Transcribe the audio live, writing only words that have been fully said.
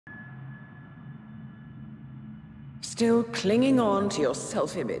Still clinging on to your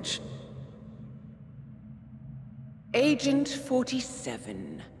self-image. Agent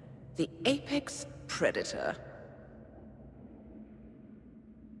 47, the apex predator.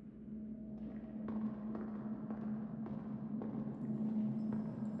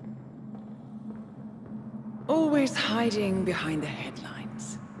 Always hiding behind the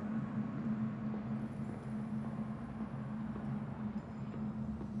headlines.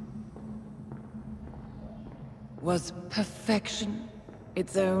 Was perfection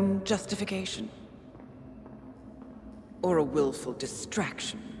its own justification? Or a willful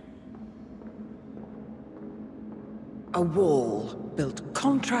distraction? A wall built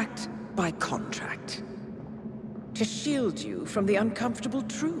contract by contract to shield you from the uncomfortable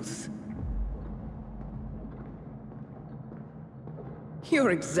truth. You're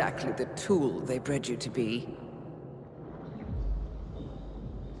exactly the tool they bred you to be.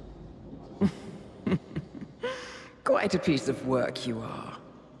 Quite a piece of work you are.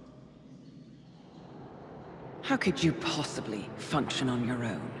 How could you possibly function on your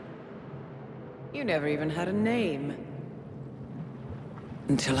own? You never even had a name.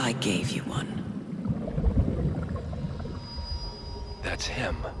 Until I gave you one. That's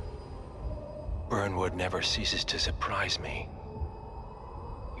him. Burnwood never ceases to surprise me.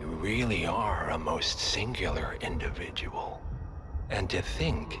 You really are a most singular individual. And to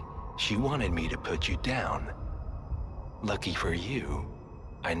think she wanted me to put you down. Lucky for you,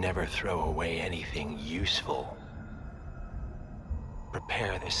 I never throw away anything useful.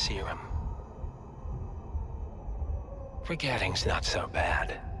 Prepare the serum. Forgetting's not so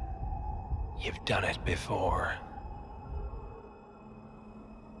bad. You've done it before.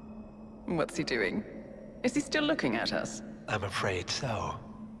 What's he doing? Is he still looking at us? I'm afraid so.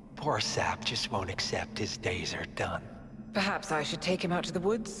 Poor sap just won't accept his days are done. Perhaps I should take him out to the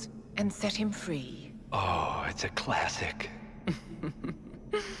woods and set him free. Oh, it's a classic.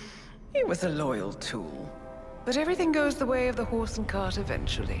 He was a loyal tool. But everything goes the way of the horse and cart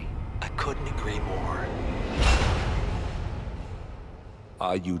eventually. I couldn't agree more.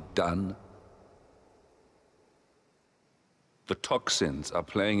 Are you done? The toxins are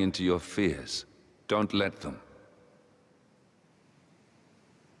playing into your fears. Don't let them.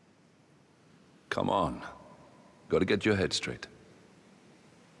 Come on. Gotta get your head straight.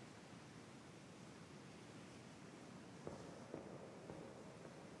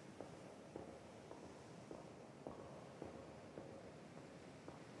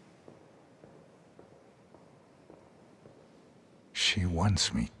 She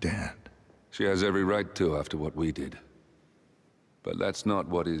wants me dead. She has every right to after what we did. But that's not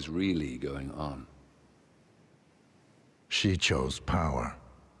what is really going on. She chose power.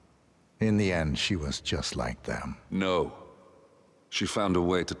 In the end, she was just like them. No. She found a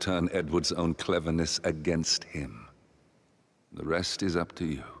way to turn Edward's own cleverness against him. The rest is up to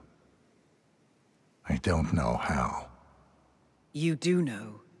you. I don't know how. You do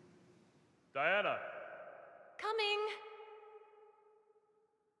know. Diana! Coming!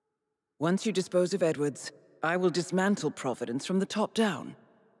 Once you dispose of Edwards, I will dismantle Providence from the top down.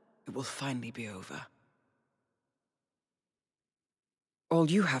 It will finally be over.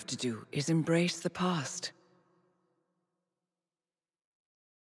 All you have to do is embrace the past.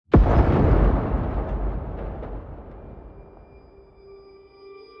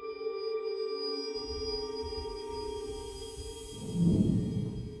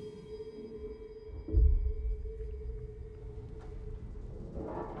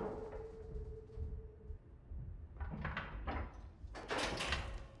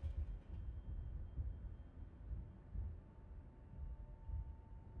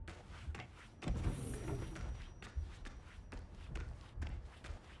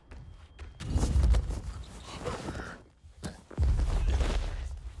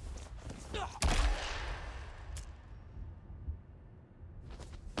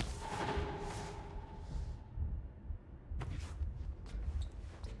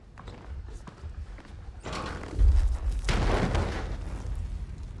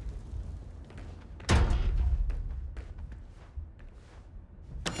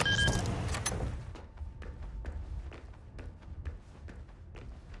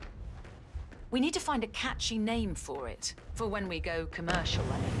 We need to find a catchy name for it, for when we go commercial,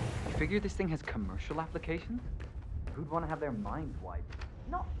 I mean. You figure this thing has commercial applications? Who'd want to have their minds wiped?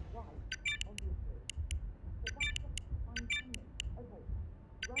 Not right, obviously. But that's just fine-tuning. Okay,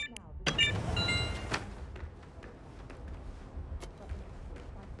 right now, this is...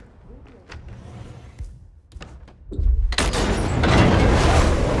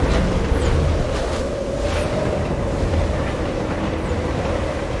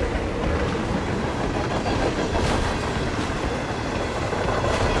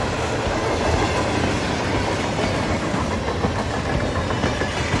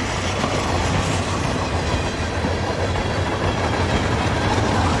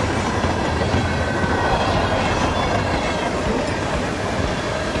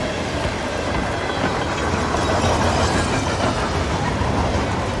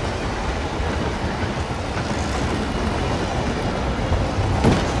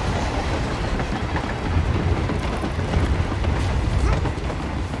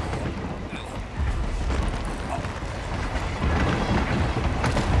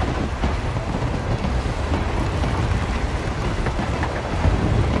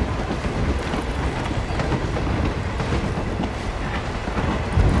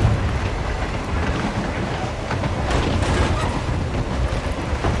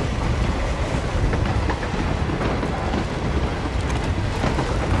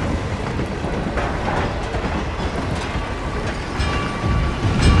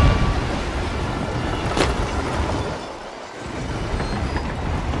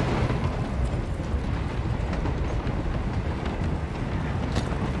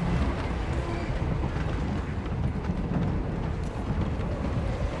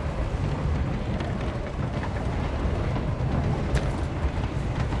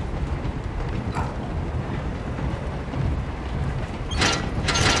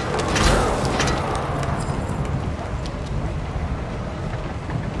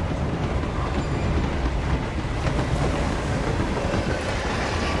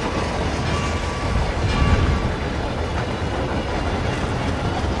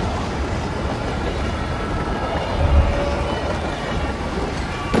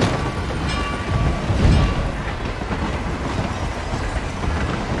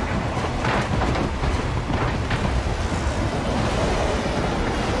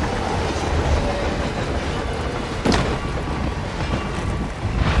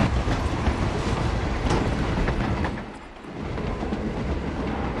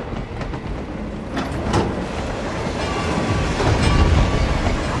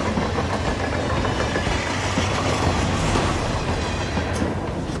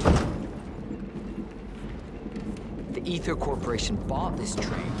 Ether Corporation bought this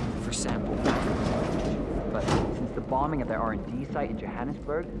train for sample fabrication. But since the bombing at their R&D site in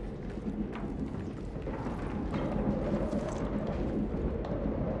Johannesburg,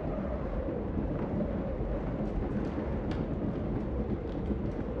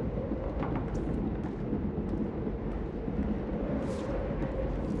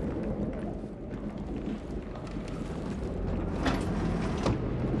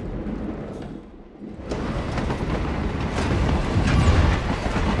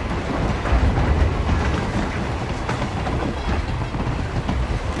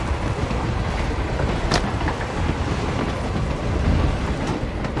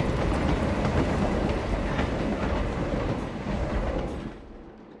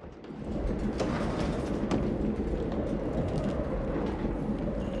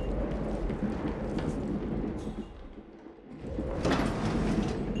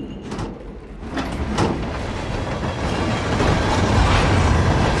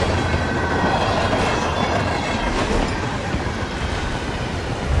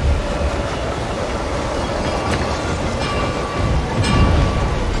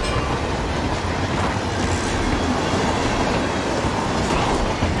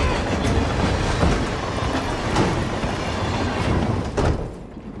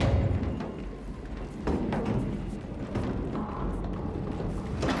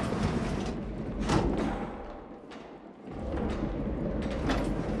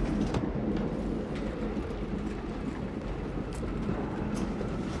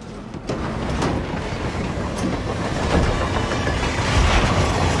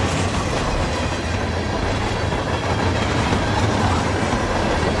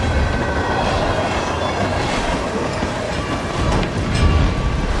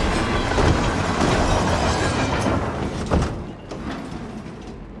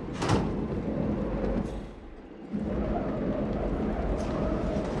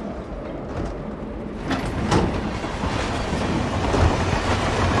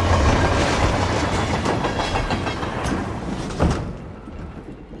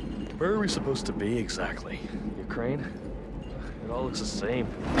 Where are we supposed to be exactly? Ukraine? It all looks the same.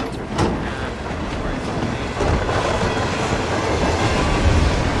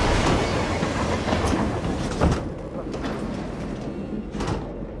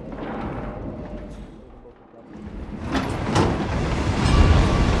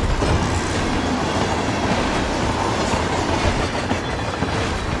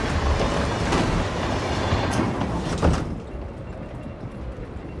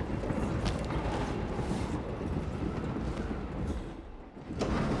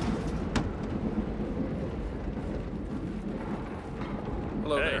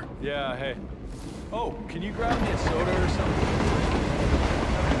 Hello there. Yeah, hey. Oh, can you grab me a soda or something?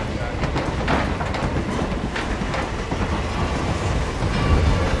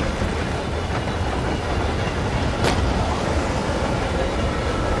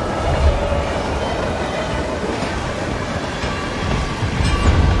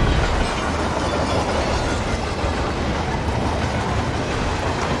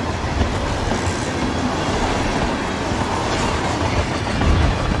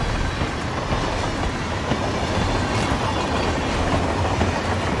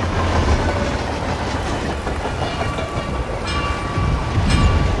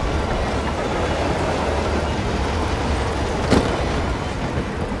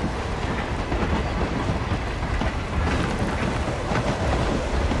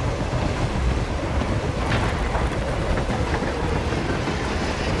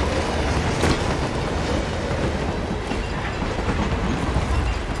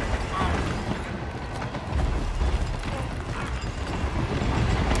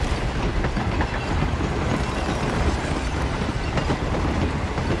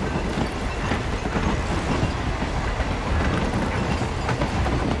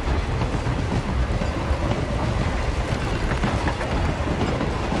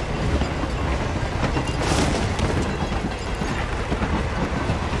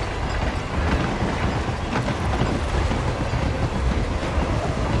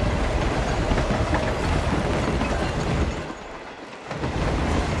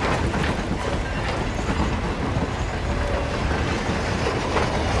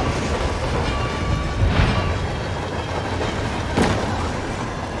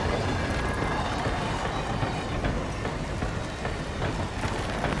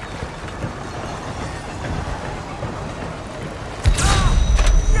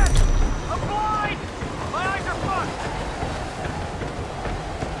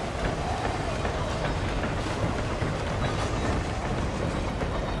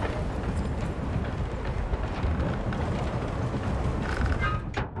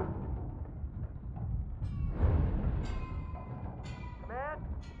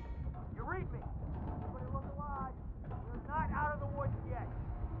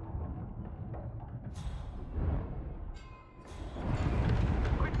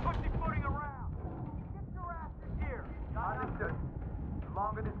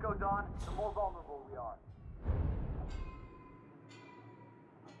 longer this goes on, the more vulnerable we are.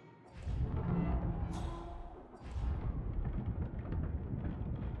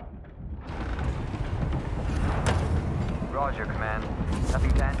 Roger, Command.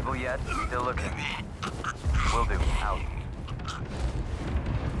 Nothing tangible yet. Still looking. Will do. Out.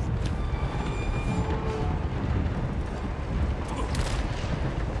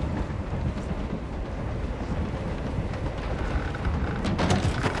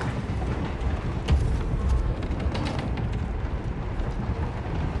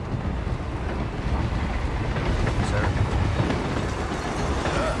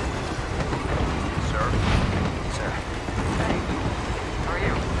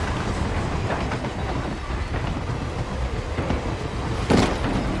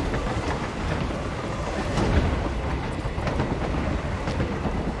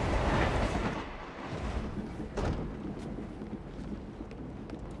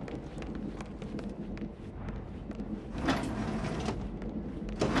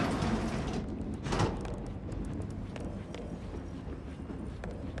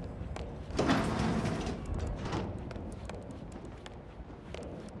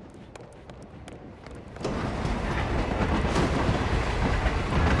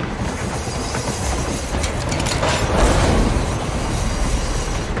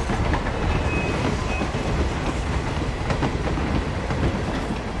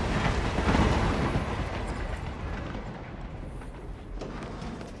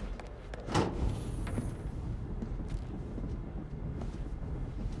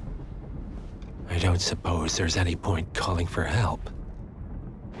 I don't suppose there's any point calling for help.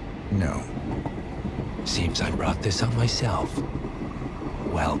 No. Seems I brought this on myself.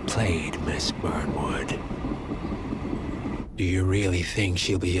 Well played, Miss Burnwood. Do you really think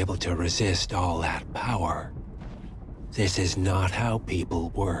she'll be able to resist all that power? This is not how people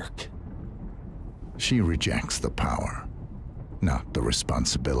work. She rejects the power, not the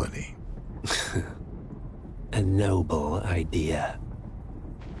responsibility. A noble idea.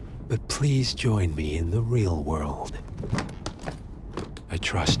 But please join me in the real world. I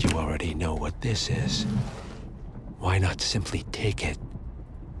trust you already know what this is. Why not simply take it?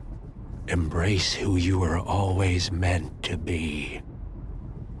 Embrace who you were always meant to be.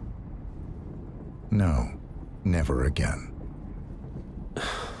 No, never again.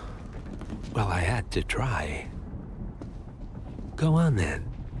 Well, I had to try. Go on then.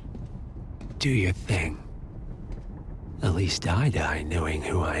 Do your thing. At least I die knowing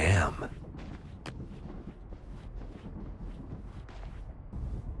who I am.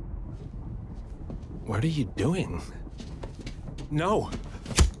 What are you doing? No!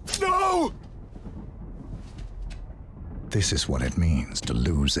 No! This is what it means to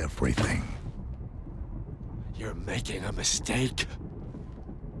lose everything. You're making a mistake.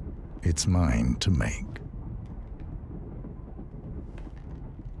 It's mine to make.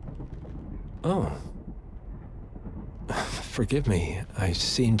 Oh. Forgive me. I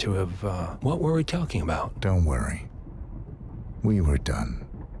seem to have, What were we talking about? Don't worry. We were done.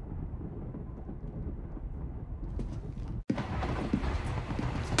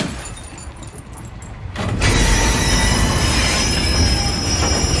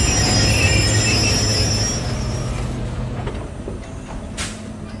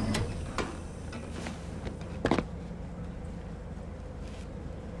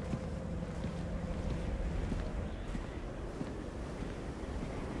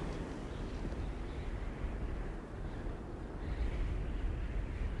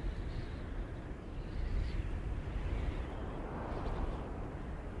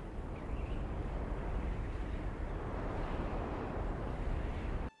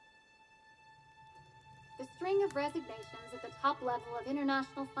 The string of resignations at the top level of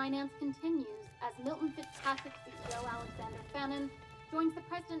international finance continues as Milton Fitzpatrick CEO Alexander Fannin joins the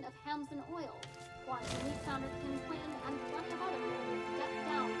president of Hamson Oil, Quantum Leap founder Tim Quinn, and plenty of other people step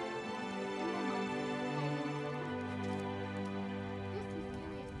down from the board of the single month This mysterious trend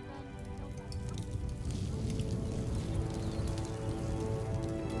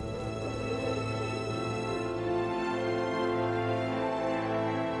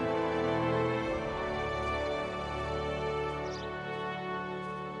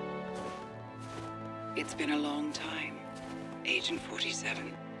It's been a long time, Agent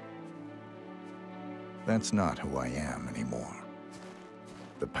 47. That's not who I am anymore.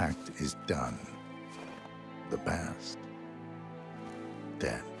 The pact is done. The past,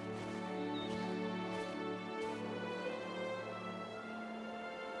 dead.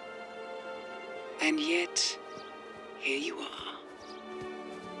 And yet, here you are.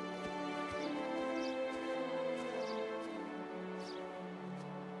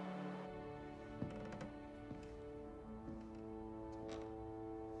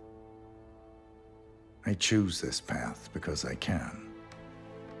 I choose this path because I can.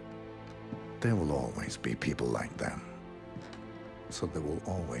 There will always be people like them. So there will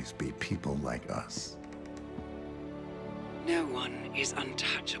always be people like us. No one is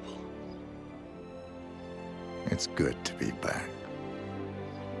untouchable. It's good to be back.